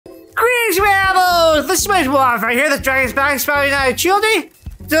Greetings, Rebels! This is my dwarf. I hear the dragon's back, Spyro Reignited Trilogy.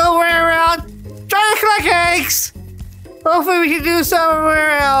 Don't worry around. Try to collect eggs. Hopefully we can do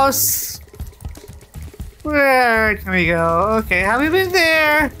somewhere else. Where can we go? Okay, have we been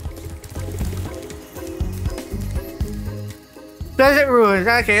there? Desert Ruins.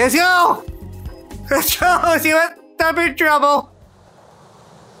 Okay, let's go! Let's go! See what? I'm in trouble.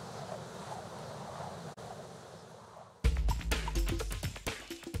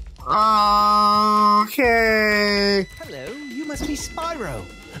 Okay. Hello, you must be Spyro.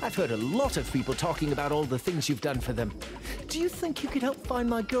 I've heard a lot of people talking about all the things you've done for them. Do you think you could help find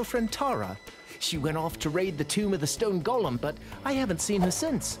my girlfriend Tara? She went off to raid the tomb of the stone golem, but I haven't seen her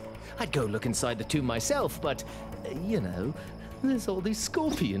since. I'd go look inside the tomb myself, but, you know, there's all these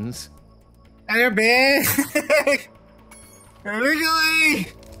scorpions. And they're big.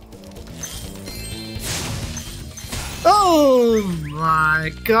 Originally. Oh my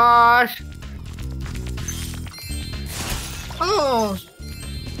gosh. Oh.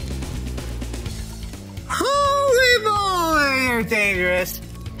 Holy moly, you're dangerous.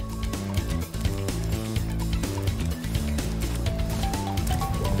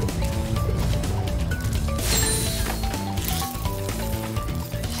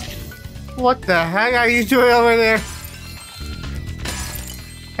 What the heck are you doing over there?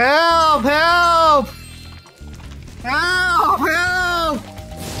 Help! Help! Help! Help!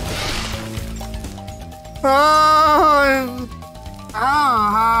 Oh! Oh,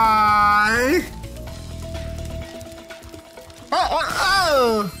 hi!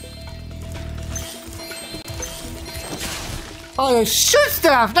 Oh! Oh, they shoot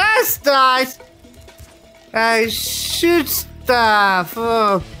stuff! That's nice! I shoot stuff!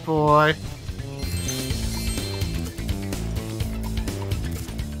 Oh, boy.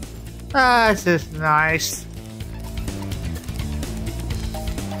 This is nice.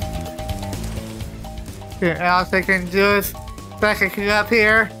 Anything else I can do is back it up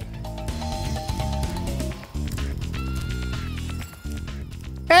here.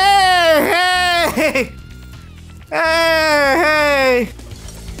 Hey! Hey! Hey! Hey!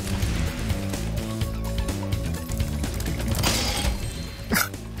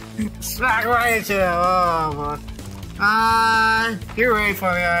 Smack right into it. Oh, boy. You're ready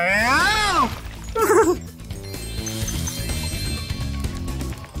for me, alright?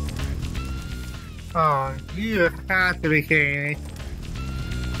 Oh, you have to be kidding me.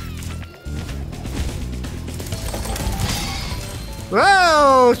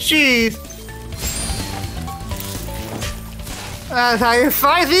 Whoa, jeez. That's how you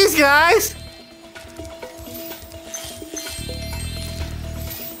fight these guys.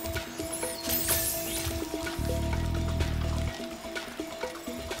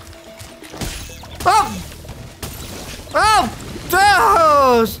 Oh! Oh!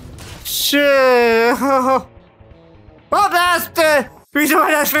 Those! Shit! Oh, that's the reason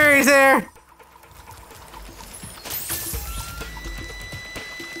why that fairy's there!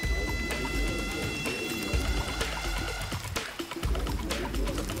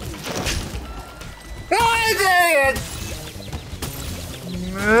 Oh, I did it!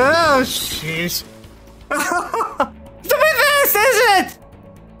 Oh, jeez. Look at this, is it?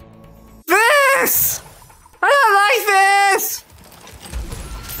 This! I don't like this!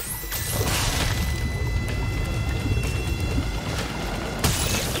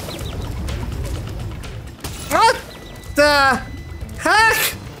 What the heck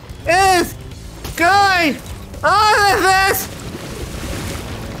is going on with this?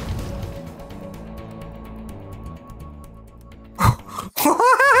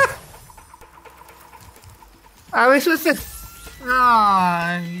 What? Are we supposed to...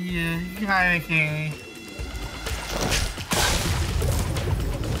 Oh, you gotta be kidding me.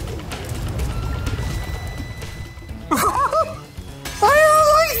 I don't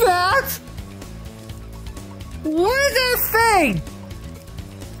like that! What is that thing?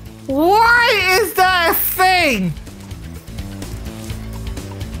 Why is that a thing?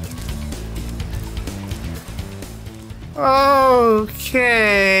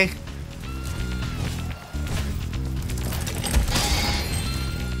 Okay.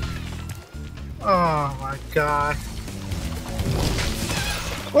 Oh my god.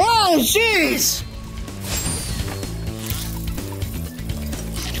 Oh jeez!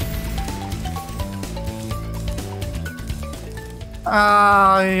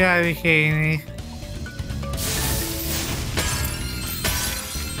 Oh, you gotta be kidding me.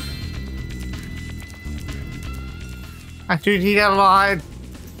 I do need a lot.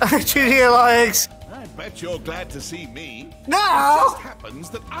 I do need a lot of eggs. I bet you're glad to see me. No! It just happens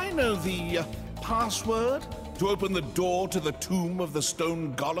that I know the password to open the door to the tomb of the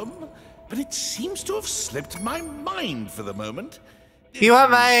stone golem. but it seems to have slipped my mind for the moment. You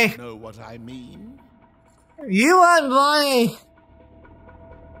want money? Know what I mean? You want money?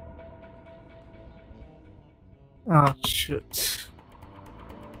 Oh, shoot.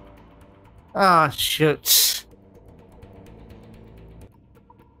 Oh, shoot.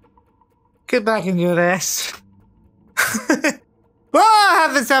 Get back and do this. Well, I'm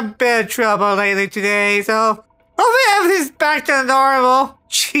having some bit of trouble lately today, so hopefully everything's back to normal.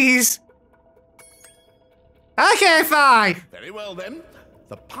 Jeez. Okay, fine. Very well then.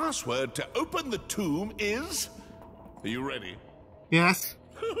 The password to open the tomb is... Are you ready? Yes.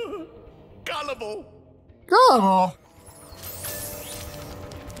 Gullible. Gullible.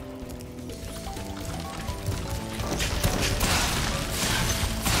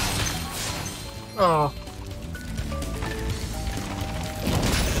 Oh.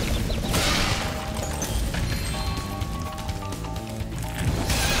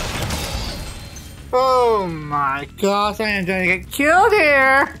 Oh my gosh, I am gonna get killed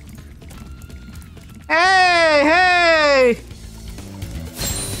here! Hey, hey!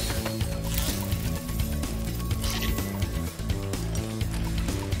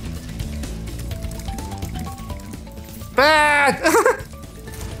 Bad!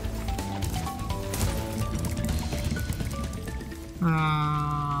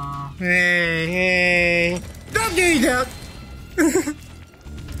 Oh, hey, hey! Don't do that!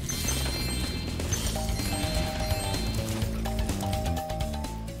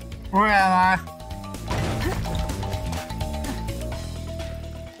 Where am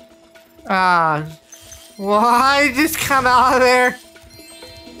I? Why just come out of there?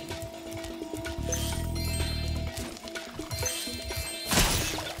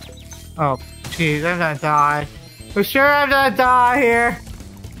 Oh, jeez, I'm gonna die. For sure I'm gonna die here.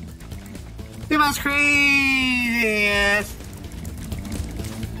 Too much craziness.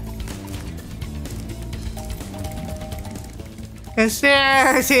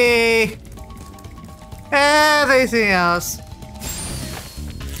 Conspiracy! Everything else.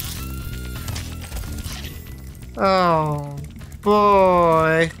 Oh,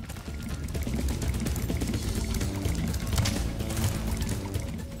 boy.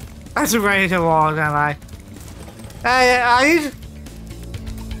 I should run into walls, am I?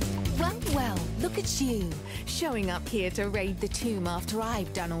 Well, look at you. Showing up here to raid the tomb after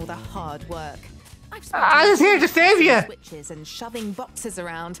I've done all the hard work. I was here to save you! Switches and shoving boxes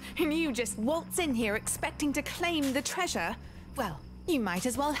around, and you just waltz in here expecting to claim the treasure? Well, you might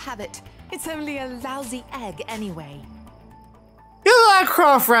as well have it. It's only a lousy egg anyway. You like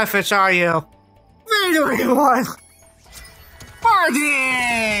Croft reference, are you? Very one.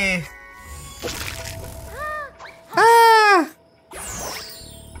 Party! Ah!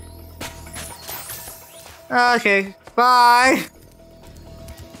 Okay, bye.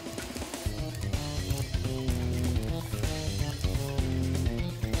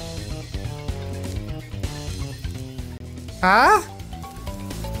 Huh?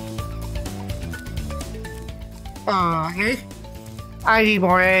 Oh, okay. I need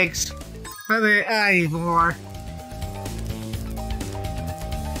more eggs. I need more.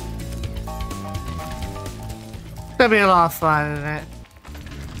 It's gonna be a lot of fun, isn't it?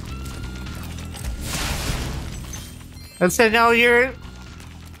 And so no, you're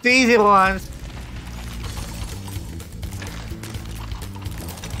the easy ones.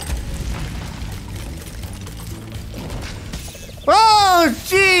 Oh,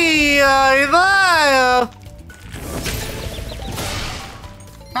 gee, Evile!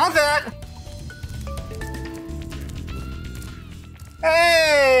 Not that.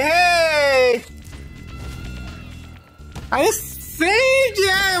 Hey, hey! I just saved you!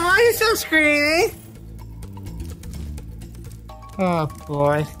 Why are you so screaming? Oh,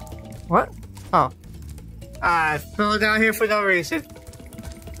 boy. What? Oh. I fell down here for no reason.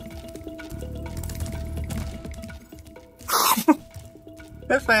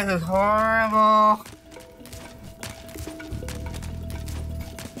 This place is horrible.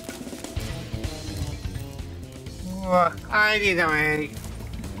 What? I need a egg.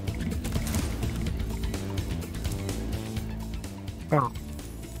 Oh.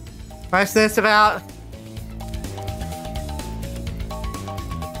 What's this about?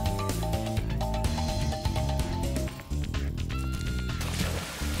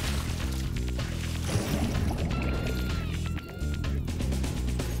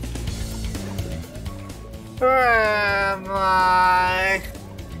 Where am I?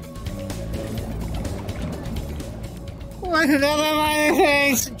 What another my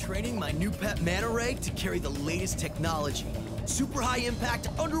things? I've been training my new pet Manta Ray to carry the latest technology. Super high impact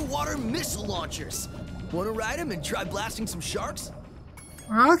underwater missile launchers. Wanna ride him and try blasting some sharks?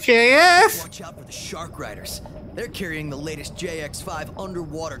 Okay, yes. Watch out for the Shark Riders. They're carrying the latest JX-5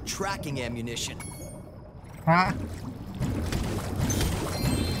 underwater tracking ammunition. Huh?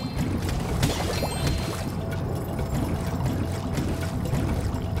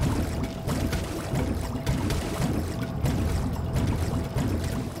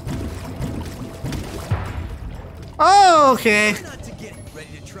 Oh, okay. Try not to get ready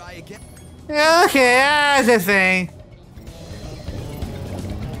to try again. Yeah, okay, that's a thing.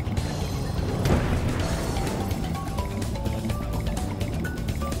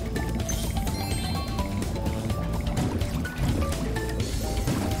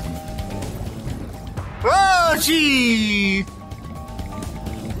 Oh, gee.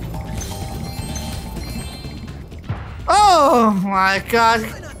 Oh my God.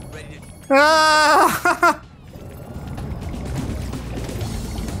 Try not ready to Ah.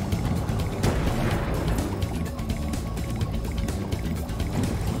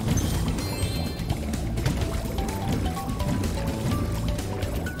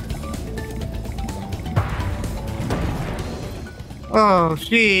 Oh,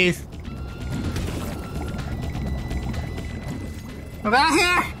 jeez. About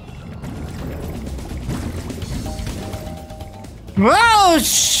here. Whoa!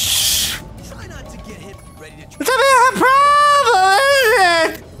 Shh. try not to get hit. Ready to try. It's a bit of a problem,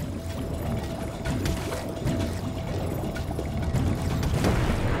 isn't it?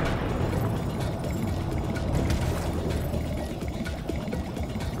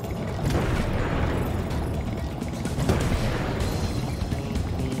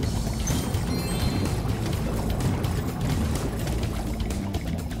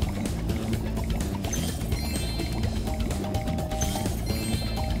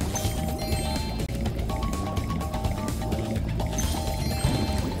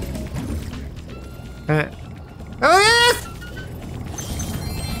 Oh yes!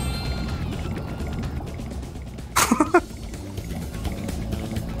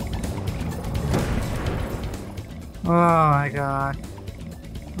 Oh my God.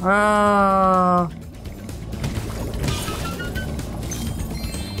 Oh.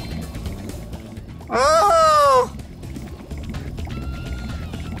 Oh.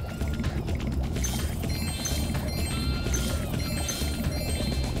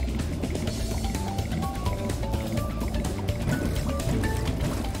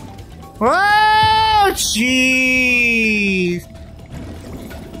 Whoa, jeez.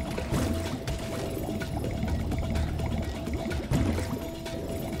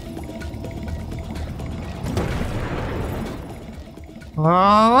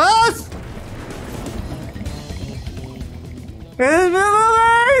 What? It's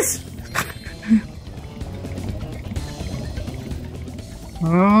movers! Oh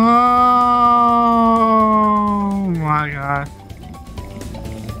my God.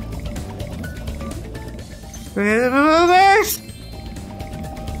 It's movers!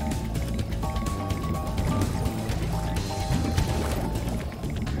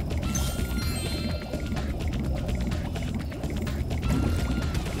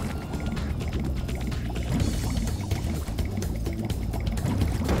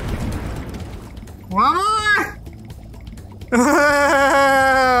 One more!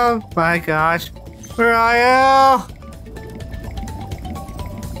 Oh my gosh. Where are you?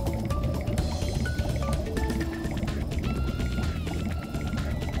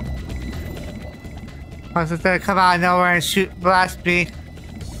 I was gonna come out of nowhere and shoot, blast me. Try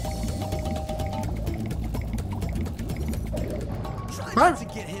What? not to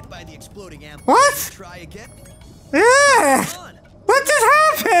get hit by the exploding ammo. What? Try again. Yeah! Come on. What just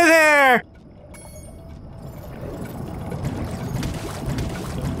happened there?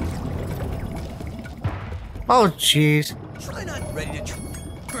 Oh jeez. Try not ready to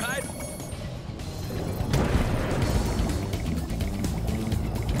try. Right?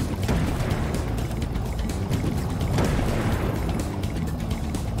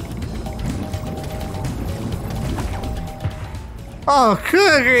 Oh,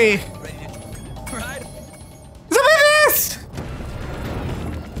 good grief. Ready to right? Look at this!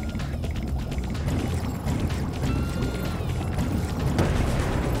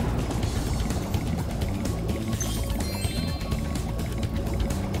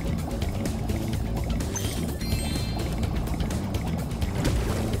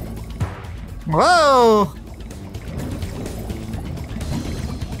 Whoa!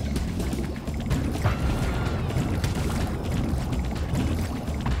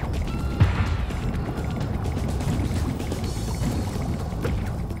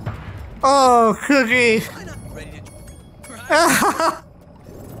 Oh, cookie! Try not ready to right?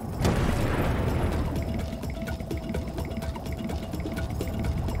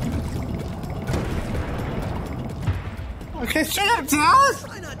 Okay, shut up, Dallas!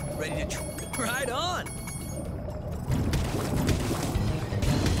 Why not ready to ride on?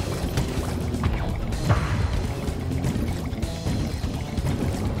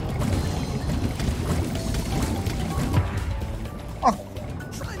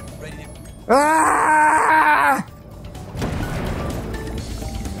 Ready to Ah!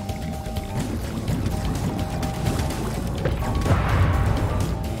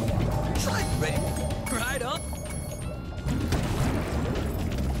 ready to ride on?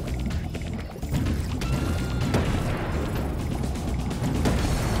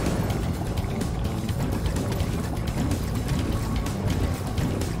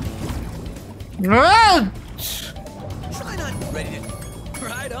 Ah! Try not ready to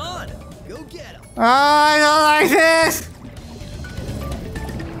ride on. Go get him. I don't like this!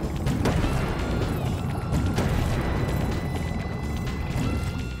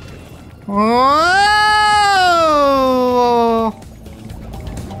 Whoa!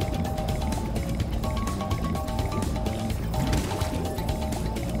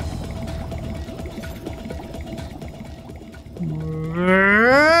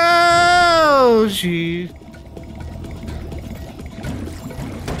 Oh, jeez.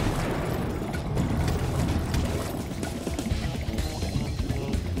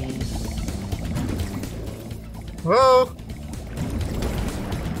 Whoa.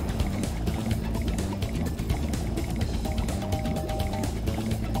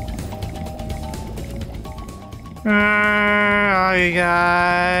 Oh, you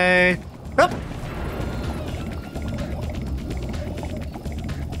guys. Up.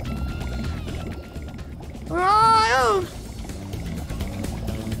 Oh.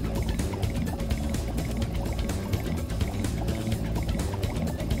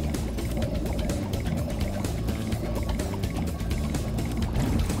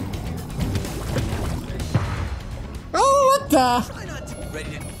 Oh, what the? Try not to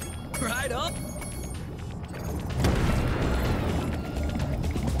ready to ride on.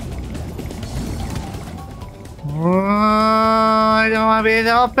 Oh, I don't want to be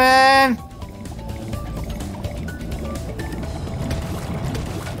open.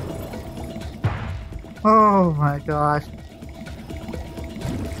 Oh my gosh.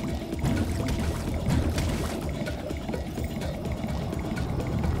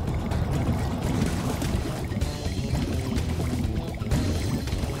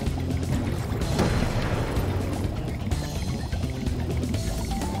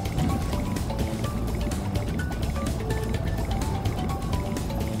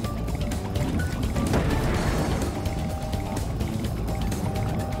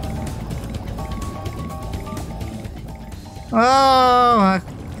 Oh my.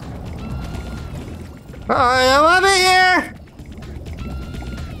 Oh, I love it here.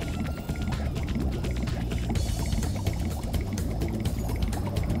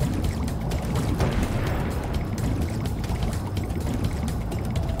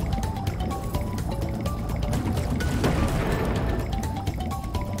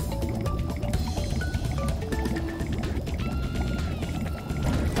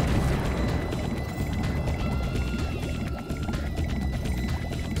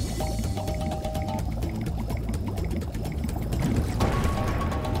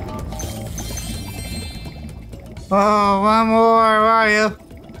 Oh, one more. Where are you?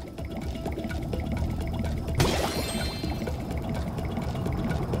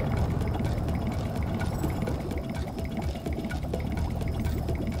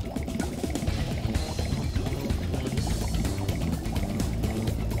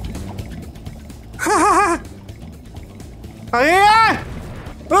 Are you here?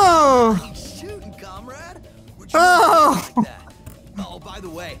 Oh! Shooting, comrade. Would you Oh! like that? Oh, by the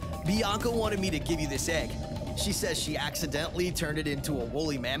way, Bianca wanted me to give you this egg. She says she accidentally turned it into a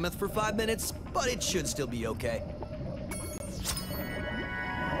woolly mammoth for 5 minutes, but it should still be okay.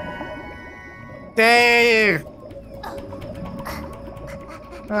 Dave!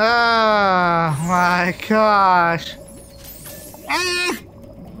 Oh my gosh. Eh.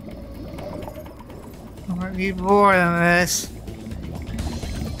 I might be more than this.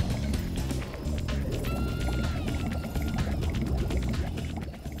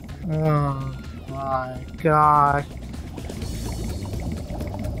 Oh my gosh.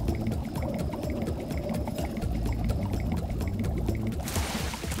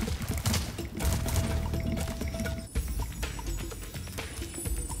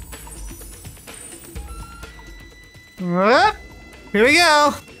 Whoop. Here we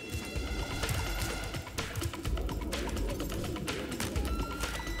go.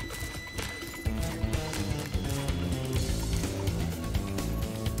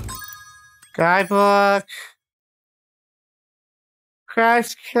 Guidebook.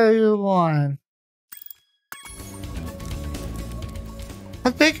 Crash kill you one.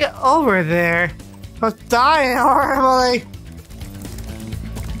 I think over there. I was dying horribly.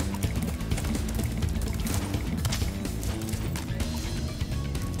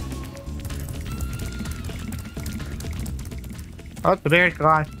 Oh, the bear's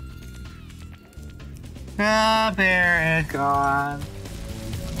gone. The bear is gone.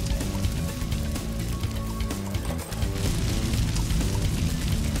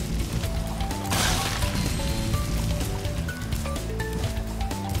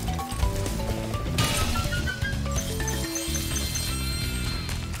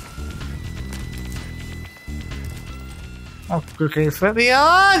 Oh, okay, flip me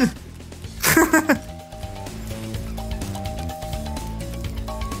on!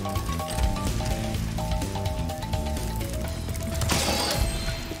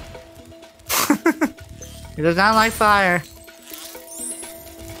 He does not like fire.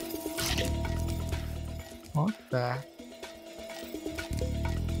 What the?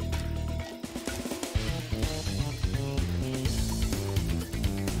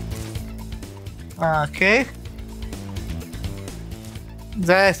 Okay.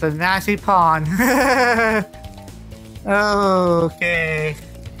 That's a nasty pawn. Okay.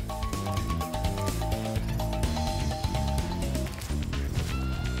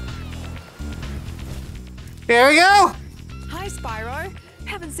 There we go! Hi, Spyro.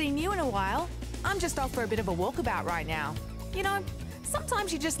 Haven't seen you in a while. I'm just off for a bit of a walkabout right now. You know,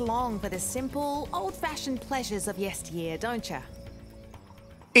 sometimes you just long for the simple, old-fashioned pleasures of yesteryear, don't you?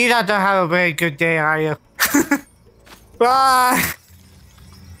 You don't have a very good day, are you? Ah!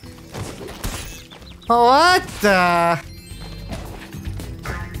 What the?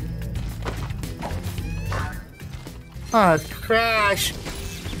 Oh, it's Crash.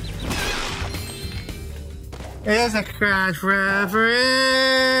 It is a Crash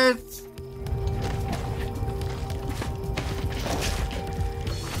reference.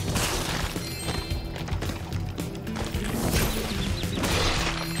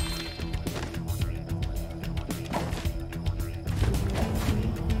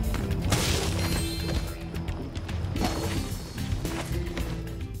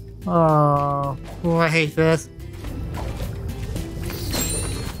 Oh, I hate this.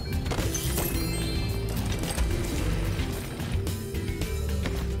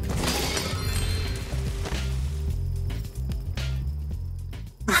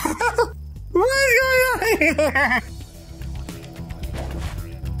 What is going on here?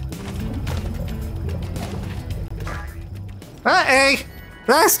 Hey,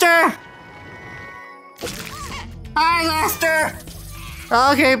 Lester! Hi, Lester!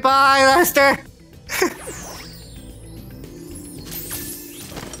 Okay, bye, Lester!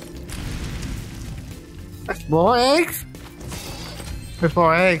 That's more eggs? There's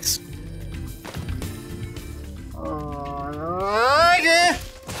more eggs. Oh, yeah.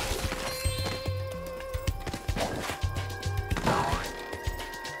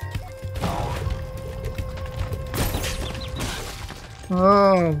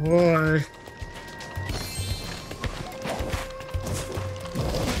 Oh boy.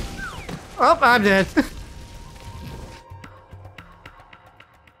 Oh, I'm dead.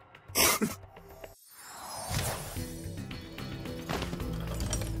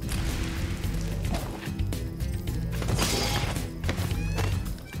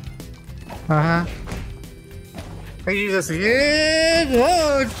 Uh-huh. I use this again.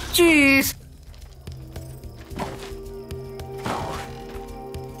 Oh, jeez.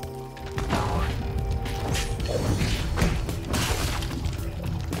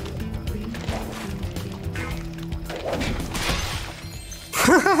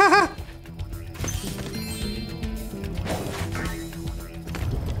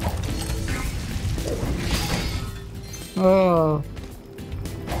 Oh.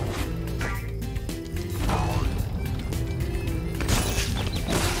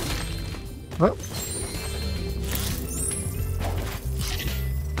 Oh.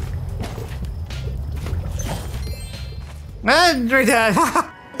 And we're dead.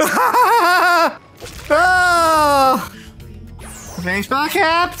 Oh. Baseball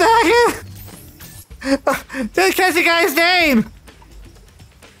cap. Didn't catch the guy's name.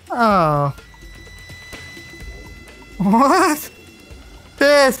 Oh. What?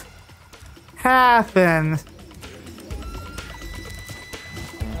 This happened.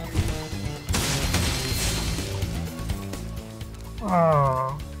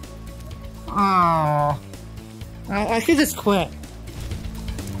 Oh. Oh. I should just quit.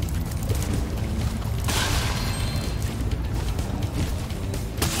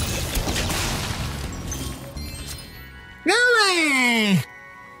 Really?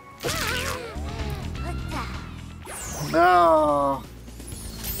 No.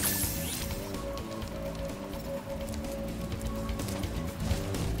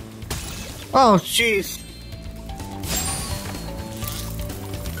 Oh, jeez.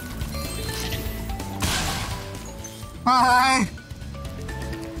 Hi.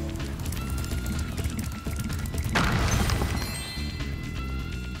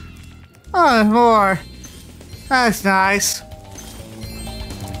 Oh, there's more. That's nice.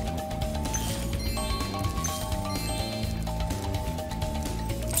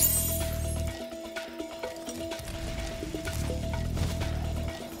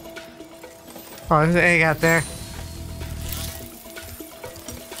 Oh, there's an egg out there.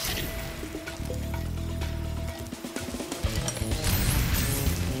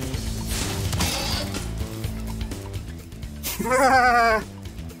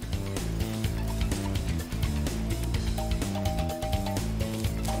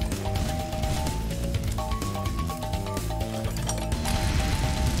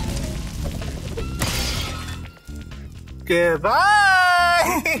 Goodbye!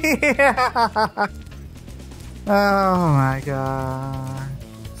 Oh my god.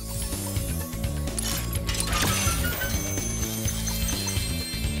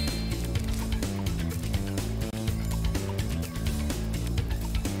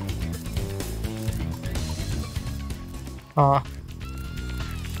 Oh.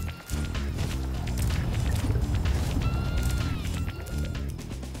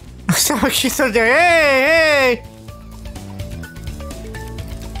 So she's so there. Hey, hey!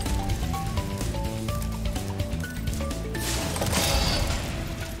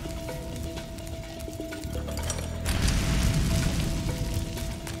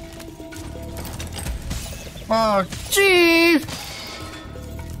 Oh, jeez!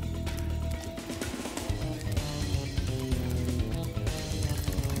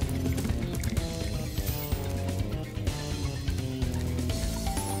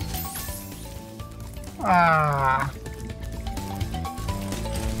 Ah.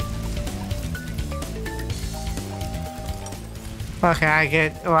 Okay, I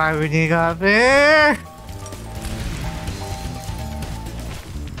get why we need to go up there.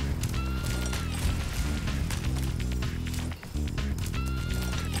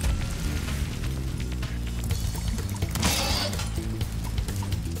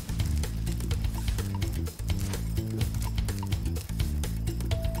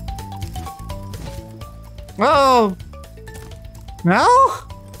 Oh! No?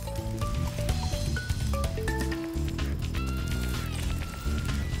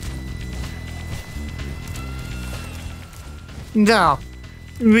 No.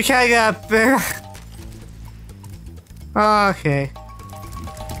 We can't get up there. Okay.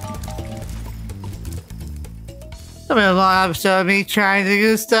 It's been a long episode of me trying to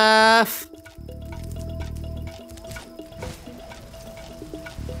do stuff.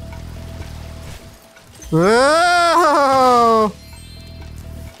 Whoa!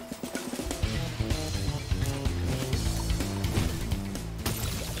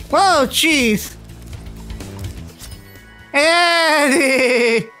 Whoa, jeez!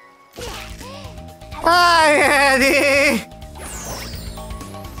 Andy! Hi, Andy!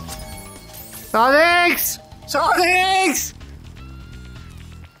 Sonics! Sonics!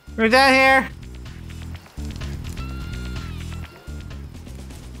 We're down here.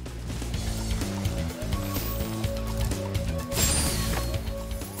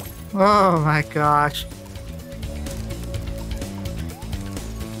 Oh my gosh.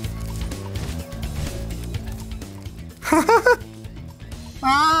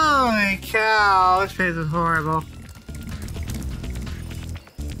 Holy cow, this place is horrible.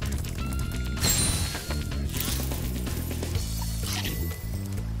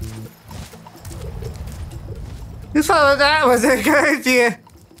 You thought that was a good idea.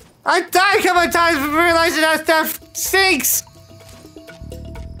 I died a couple of times from realizing that stuff stinks.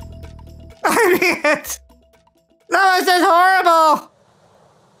 I mean, that was just horrible!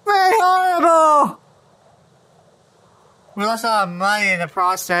 Very horrible! We lost a lot of money in the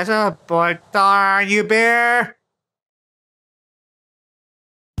process. Oh boy, darn you, bear!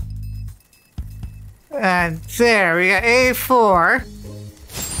 And there, we got A4.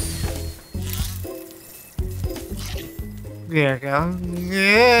 There we go.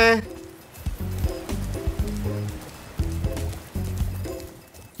 Yeah.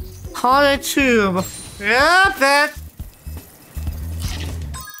 Haunted tomb. Yep, that.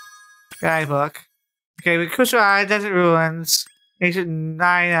 Guidebook. Okay, we Crystal Eye, Desert Ruins. Ancient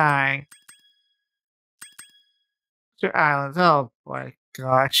 99. Desert Islands. Oh boy,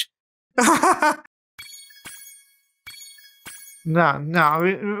 gosh. No,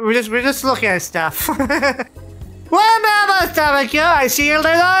 we're just looking at stuff. One mammoth stomach, I see you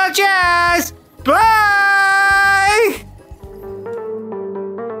later on, cheers! Bye!